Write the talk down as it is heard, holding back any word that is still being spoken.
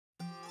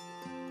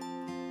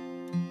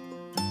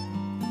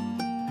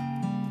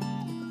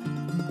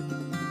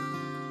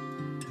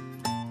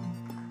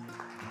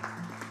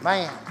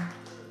Man,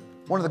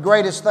 one of the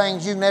greatest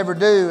things you can ever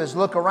do is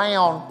look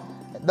around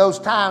at those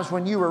times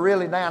when you were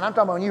really down. I'm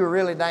talking about when you were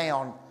really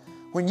down,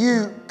 when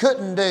you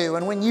couldn't do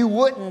and when you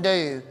wouldn't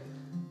do.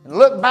 And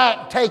look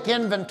back, take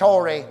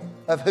inventory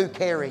of who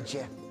carried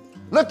you.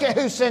 Look at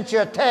who sent you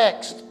a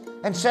text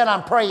and said,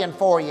 I'm praying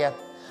for you.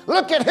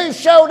 Look at who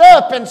showed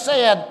up and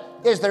said,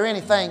 is there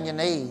anything you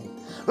need?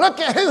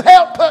 Look at who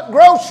helped put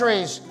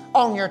groceries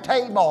on your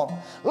table.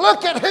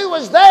 Look at who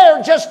was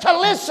there just to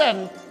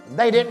listen.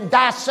 They didn't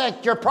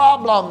dissect your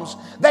problems.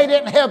 They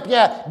didn't help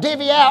you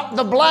divvy out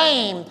the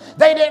blame.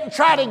 They didn't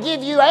try to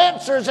give you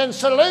answers and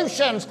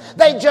solutions.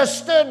 They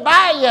just stood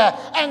by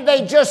you and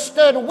they just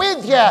stood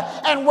with you.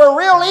 And we're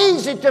real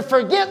easy to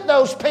forget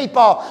those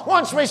people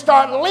once we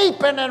start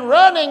leaping and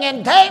running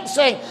and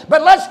dancing.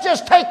 But let's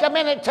just take a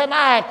minute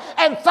tonight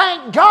and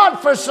thank God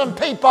for some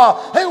people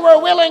who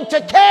were willing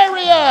to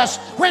carry us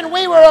when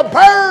we were a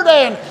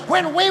burden,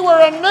 when we were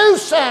a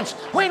nuisance,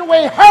 when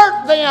we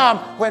hurt them,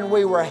 when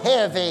we were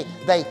heavy.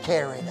 They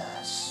carried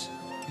us.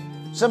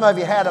 Some of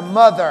you had a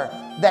mother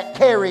that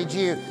carried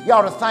you. You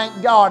ought to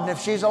thank God. And if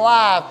she's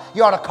alive,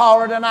 you ought to call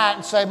her tonight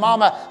and say,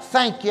 Mama,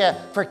 thank you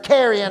for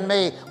carrying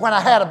me when I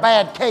had a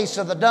bad case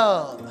of the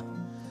dumb.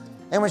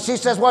 And when she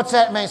says, what's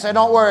that mean? Say,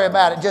 don't worry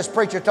about it. Just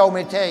preacher told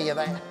me to tell you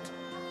that.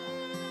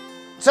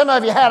 Some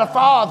of you had a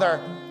father,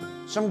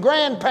 some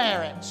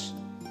grandparents,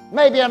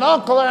 maybe an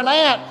uncle or an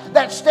aunt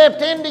that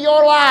stepped into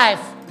your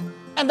life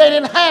and they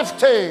didn't have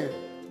to,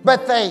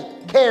 but they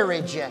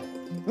carried you.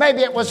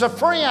 Maybe it was a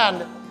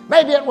friend.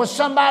 Maybe it was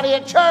somebody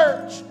at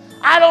church.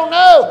 I don't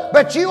know.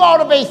 But you ought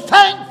to be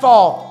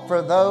thankful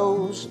for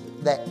those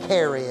that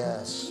carry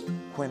us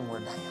when we're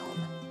down.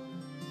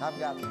 I've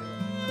got to do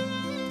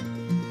it.